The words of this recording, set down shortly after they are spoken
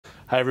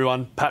Hey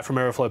everyone, Pat from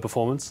Aeroflow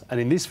Performance, and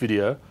in this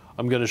video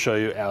I'm going to show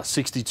you our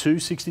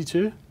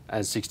 6262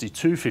 and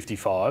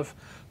 6255,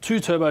 two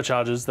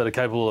turbochargers that are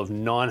capable of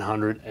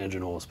 900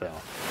 engine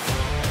horsepower.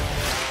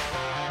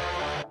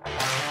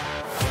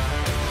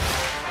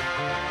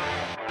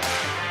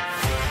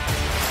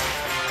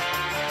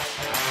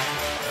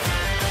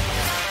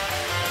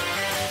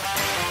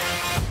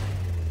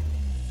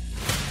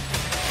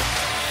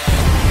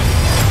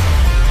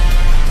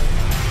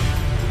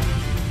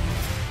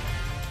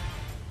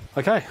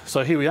 Okay,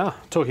 so here we are,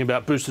 talking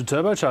about boosted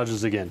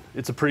turbochargers again.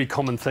 It's a pretty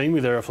common theme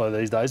with Aeroflow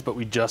these days, but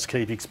we just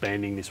keep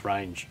expanding this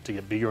range to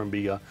get bigger and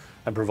bigger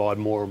and provide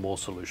more and more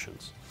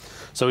solutions.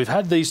 So we've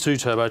had these two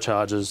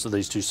turbochargers,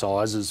 these two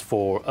sizes,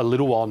 for a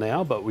little while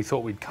now, but we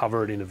thought we'd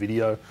cover it in a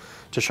video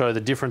to show the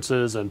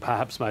differences and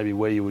perhaps maybe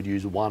where you would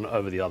use one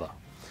over the other.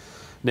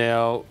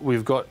 Now,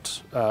 we've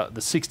got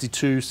the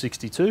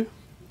 6262,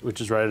 which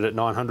is rated at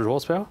 900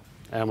 horsepower,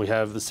 and we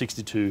have the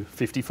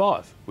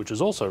 6255, which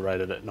is also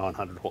rated at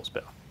 900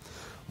 horsepower.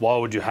 Why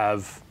would you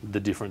have the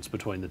difference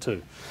between the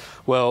two?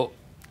 Well,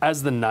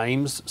 as the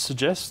names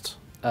suggest,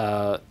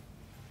 the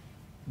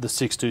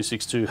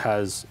 6262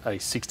 has a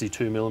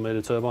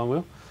 62mm turbine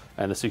wheel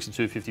and the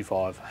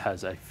 6255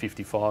 has a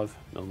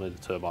 55mm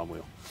turbine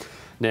wheel.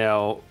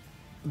 Now,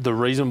 the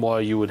reason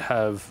why you would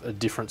have a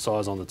different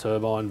size on the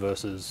turbine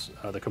versus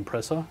the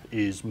compressor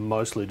is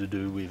mostly to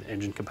do with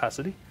engine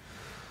capacity.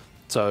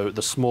 So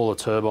the smaller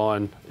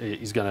turbine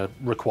is going to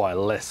require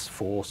less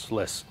force,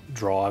 less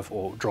drive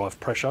or drive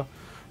pressure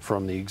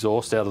from the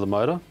exhaust out of the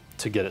motor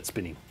to get it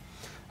spinning.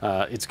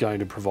 It's going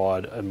to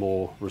provide a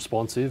more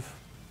responsive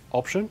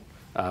option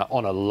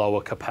on a lower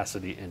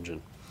capacity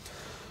engine.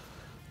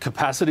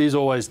 Capacity is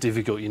always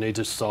difficult. You need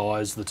to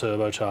size the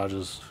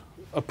turbochargers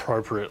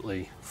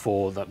appropriately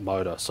for that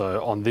motor.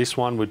 So on this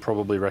one, we'd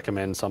probably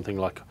recommend something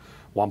like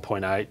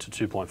 1.8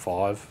 to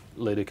 2.5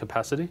 litre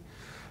capacity.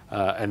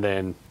 And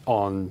then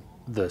on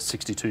the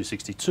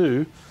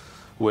 6262,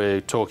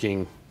 we're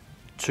talking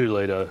 2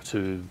 litre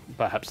to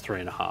perhaps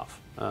 3.5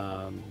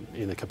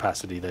 in the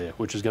capacity there,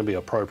 which is going to be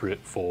appropriate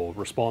for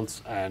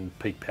response and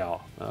peak power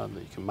that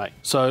you can make.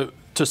 So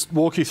to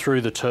walk you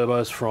through the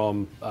turbos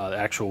from the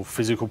actual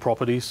physical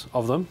properties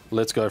of them,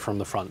 let's go from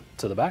the front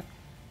to the back.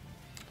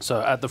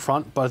 So at the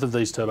front, both of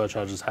these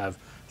turbochargers have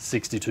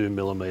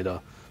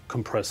 62mm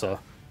compressor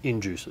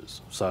inducers.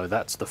 So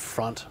that's the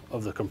front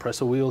of the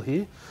compressor wheel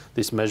here.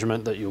 This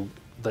measurement that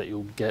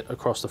you'll get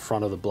across the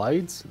front of the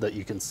blades that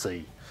you can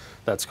see.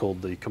 That's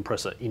called the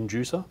compressor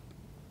inducer.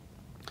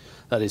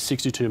 That is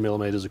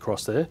 62mm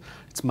across there.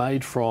 It's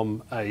made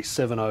from a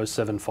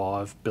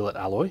 7075 billet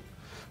alloy,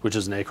 which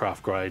is an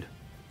aircraft grade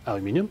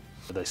aluminium.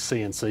 They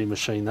CNC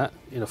machine that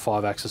in a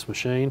 5-axis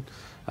machine,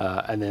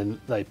 and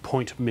then they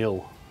point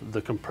mill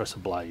the compressor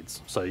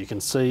blades. So you can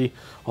see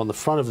on the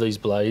front of these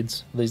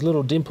blades, these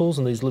little dimples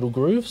and these little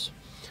grooves,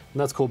 and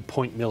that's called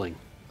point milling.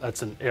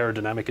 That's an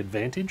aerodynamic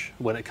advantage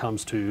when it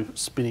comes to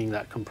spinning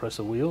that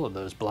compressor wheel and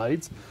those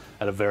blades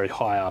at a very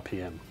high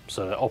RPM.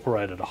 So they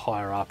operate at a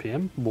higher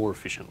RPM more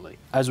efficiently.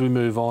 As we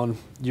move on,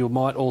 you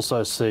might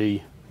also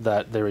see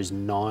that there is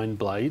 9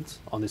 blades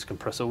on this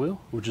compressor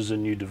wheel, which is a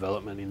new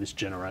development in this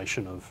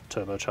generation of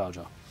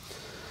turbocharger.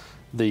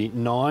 The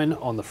 9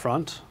 on the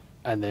front,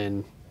 and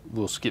then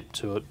we'll skip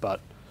to it,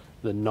 but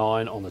the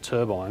 9 on the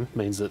turbine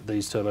means that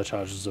these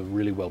turbochargers are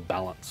really well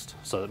balanced.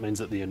 So it means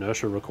that the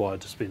inertia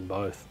required to spin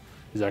both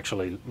is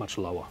actually much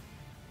lower.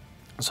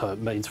 So it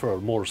means for a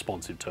more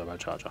responsive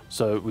turbocharger.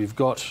 So we've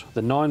got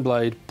the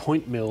 9-blade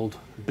point milled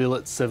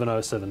billet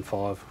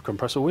 7075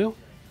 compressor wheel.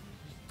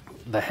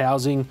 The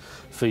housing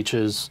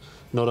features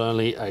not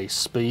only a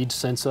speed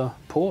sensor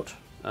port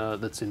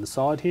that's in the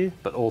side here,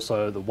 but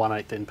also the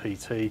 1/8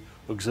 NPT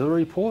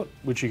auxiliary port,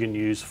 which you can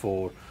use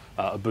for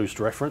a boost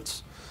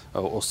reference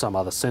or some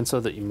other sensor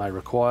that you may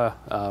require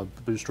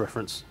boost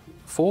reference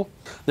for.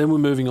 Then we're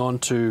moving on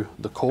to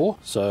the core.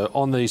 So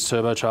on these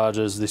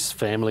turbochargers, this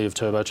family of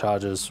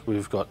turbochargers,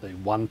 we've got the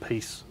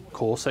one-piece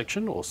core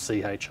section, or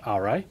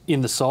CHRA.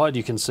 In the side,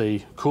 you can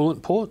see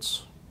coolant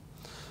ports.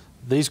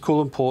 These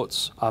coolant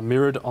ports are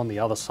mirrored on the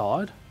other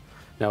side.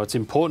 Now, it's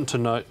important to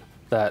note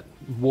that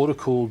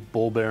water-cooled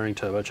ball bearing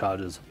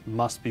turbochargers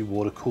must be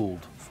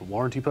water-cooled for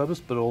warranty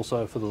purpose, but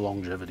also for the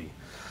longevity.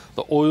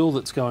 The oil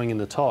that's going in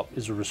the top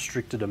is a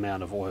restricted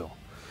amount of oil.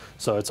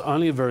 So it's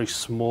only a very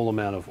small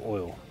amount of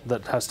oil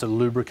that has to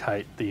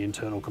lubricate the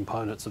internal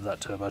components of that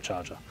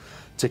turbocharger.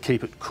 To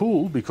keep it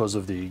cool, because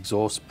of the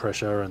exhaust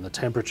pressure and the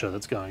temperature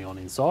that's going on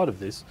inside of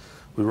this,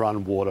 we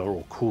run water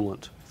or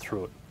coolant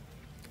through it.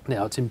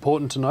 Now, it's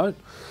important to note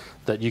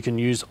that you can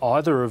use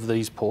either of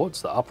these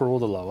ports, the upper or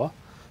the lower,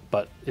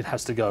 but it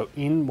has to go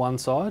in one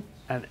side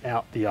and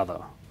out the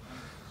other.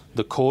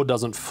 The core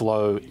doesn't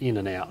flow in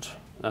and out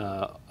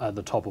at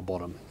the top or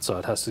bottom. So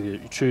it has to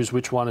choose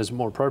which one is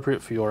more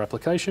appropriate for your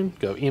application,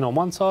 go in on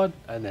one side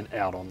and then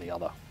out on the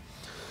other.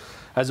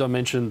 As I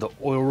mentioned, the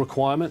oil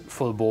requirement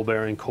for the ball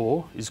bearing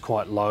core is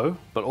quite low,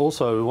 but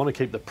also we want to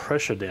keep the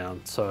pressure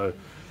down. So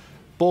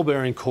ball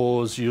bearing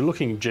cores, you're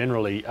looking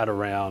generally at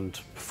around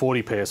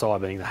 40 PSI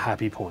being the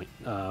happy point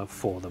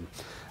for them.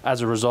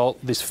 As a result,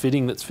 this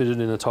fitting that's fitted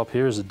in the top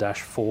here is a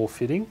Dash 4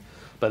 fitting,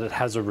 but it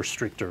has a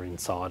restrictor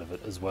inside of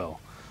it as well.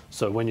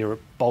 So when you're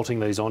bolting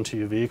these onto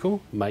your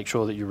vehicle, make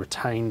sure that you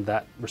retain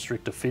that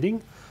restrictor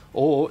fitting,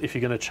 or if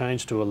you're going to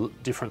change to a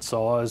different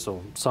size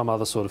or some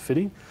other sort of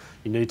fitting,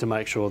 you need to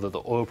make sure that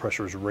the oil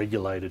pressure is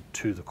regulated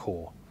to the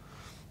core.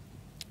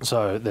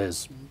 So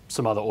there's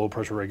some other oil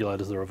pressure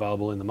regulators that are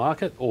available in the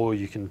market, or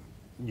you can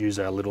use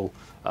our little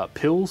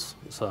pills.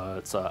 So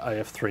it's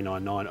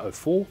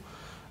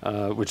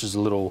AF39904, which is a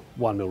little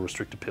 1mm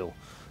restrictor pill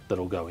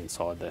that'll go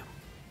inside there.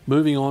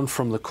 Moving on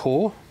from the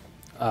core,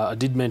 I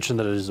did mention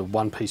that it is a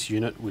one-piece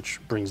unit, which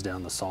brings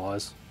down the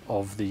size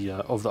of the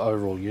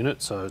overall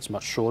unit, so it's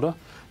much shorter.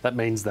 That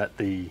means that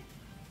the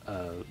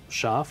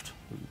shaft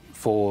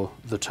for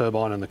the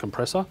turbine and the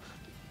compressor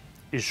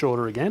is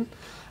shorter again,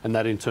 and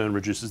that in turn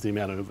reduces the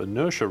amount of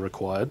inertia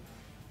required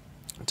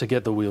to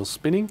get the wheels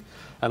spinning,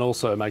 and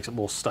also makes it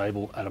more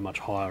stable at a much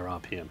higher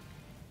RPM.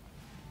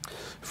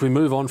 If we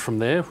move on from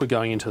there, we're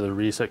going into the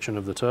rear section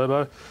of the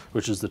turbo,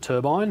 which is the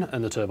turbine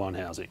and the turbine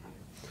housing.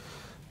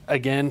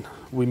 Again,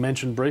 we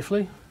mentioned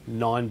briefly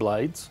 9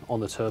 blades on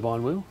the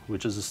turbine wheel,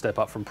 which is a step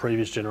up from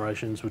previous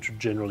generations, which were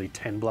generally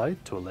 10 blade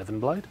to 11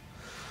 blade.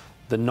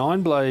 The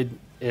 9 blade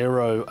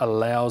aero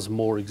allows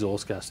more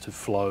exhaust gas to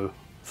flow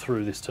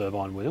through this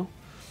turbine wheel,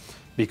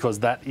 because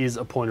that is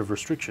a point of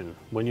restriction.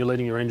 When you're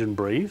letting your engine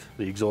breathe,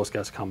 the exhaust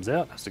gas comes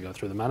out, has to go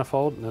through the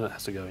manifold, and then it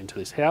has to go into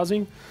this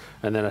housing,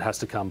 and then it has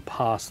to come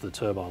past the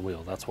turbine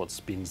wheel. That's what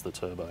spins the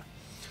turbo.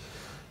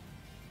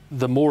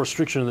 The more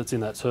restriction that's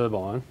in that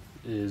turbine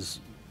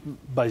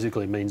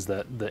basically means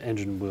that the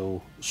engine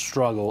will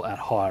struggle at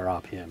higher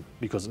RPM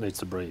because it needs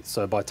to breathe.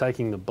 So by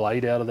taking the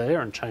blade out of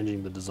there and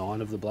changing the design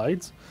of the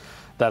blades,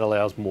 that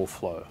allows more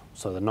flow.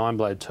 So the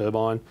 9-blade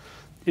turbine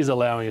is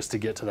allowing us to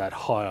get to that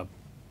higher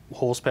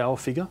horsepower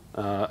figure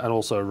and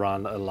also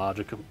run a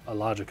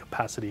larger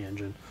capacity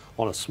engine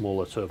on a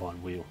smaller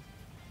turbine wheel.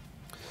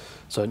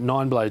 So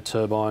 9-blade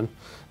turbine.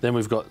 Then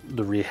we've got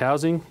the rear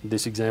housing.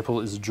 This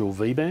example is a dual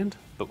V-band,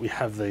 but we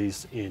have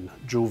these in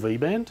dual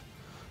V-band,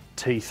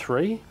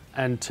 T3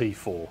 and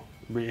T4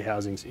 rear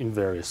housings in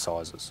various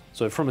sizes.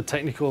 So from a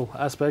technical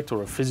aspect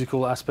or a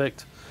physical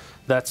aspect,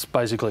 that's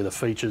basically the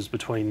features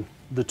between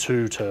the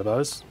two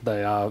turbos.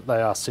 They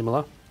are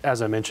similar.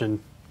 As I mentioned,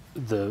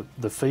 the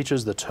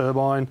features, the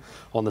turbine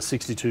on the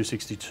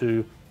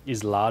 6262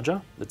 is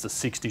larger. It's a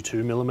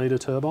 62mm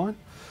turbine,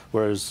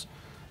 whereas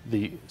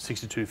the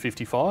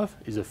 6255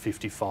 is a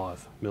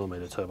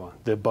 55mm turbine.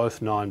 They're both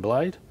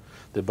 9-blade.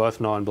 They're both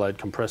 9-blade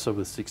compressor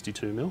with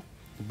 62mm.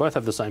 They both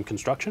have the same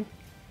construction.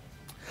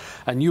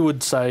 And you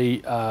would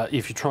say,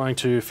 if you're trying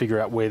to figure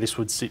out where this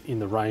would sit in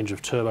the range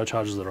of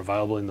turbochargers that are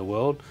available in the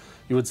world,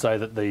 you would say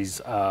that these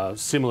are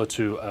similar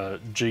to a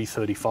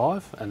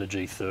G35 and a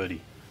G30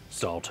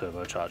 style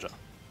turbocharger.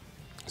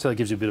 So that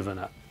gives you a bit of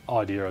an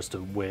idea as to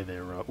where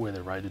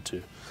they're rated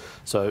to.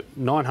 So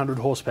 900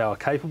 horsepower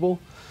capable,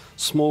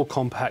 small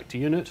compact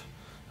unit,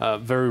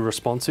 very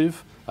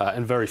responsive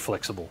and very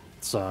flexible.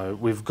 So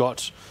we've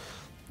got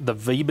the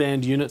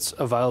V-band units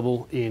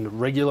available in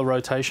regular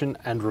rotation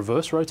and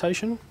reverse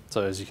rotation.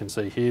 So as you can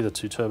see here, the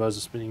two turbos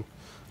are spinning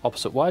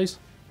opposite ways.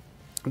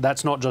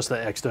 That's not just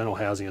the external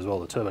housing as well.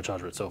 The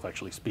turbocharger itself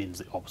actually spins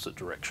the opposite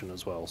direction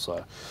as well.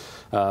 So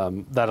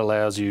that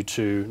allows you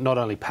to not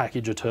only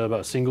package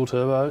a single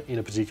turbo in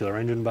a particular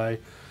engine bay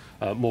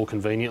more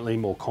conveniently,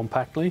 more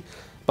compactly,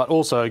 but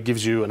also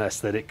gives you an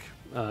aesthetic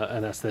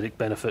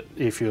benefit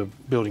if you're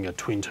building a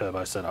twin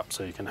turbo setup.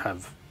 So you can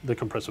have the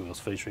compressor wheels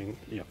featuring,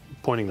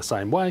 pointing the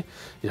same way.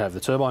 You have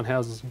the turbine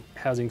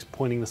housings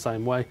pointing the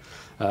same way.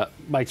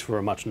 Makes for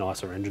a much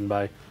nicer engine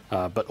bay,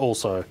 but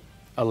also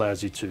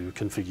allows you to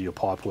configure your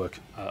pipework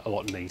a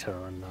lot neater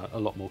and a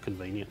lot more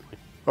conveniently.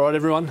 All right,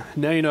 everyone,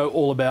 now you know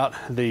all about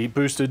the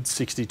boosted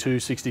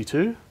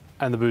 6262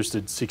 and the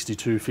boosted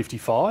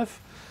 6255.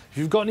 If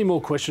you've got any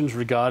more questions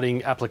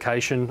regarding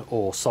application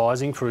or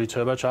sizing for your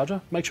turbocharger,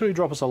 make sure you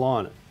drop us a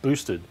line at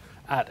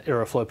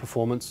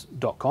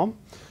boosted@aeroflowperformance.com,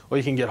 or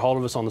you can get hold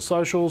of us on the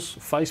socials,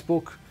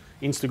 Facebook,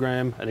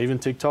 Instagram, and even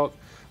TikTok.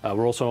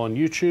 We're also on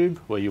YouTube,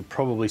 where you'll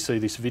probably see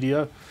this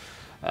video,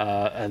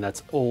 and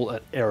that's all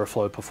at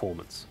Aeroflow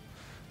Performance.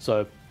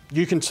 So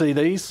you can see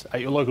these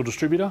at your local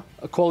distributor,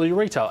 a quality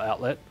retail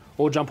outlet,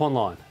 or jump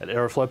online at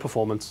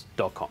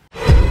aeroflowperformance.com.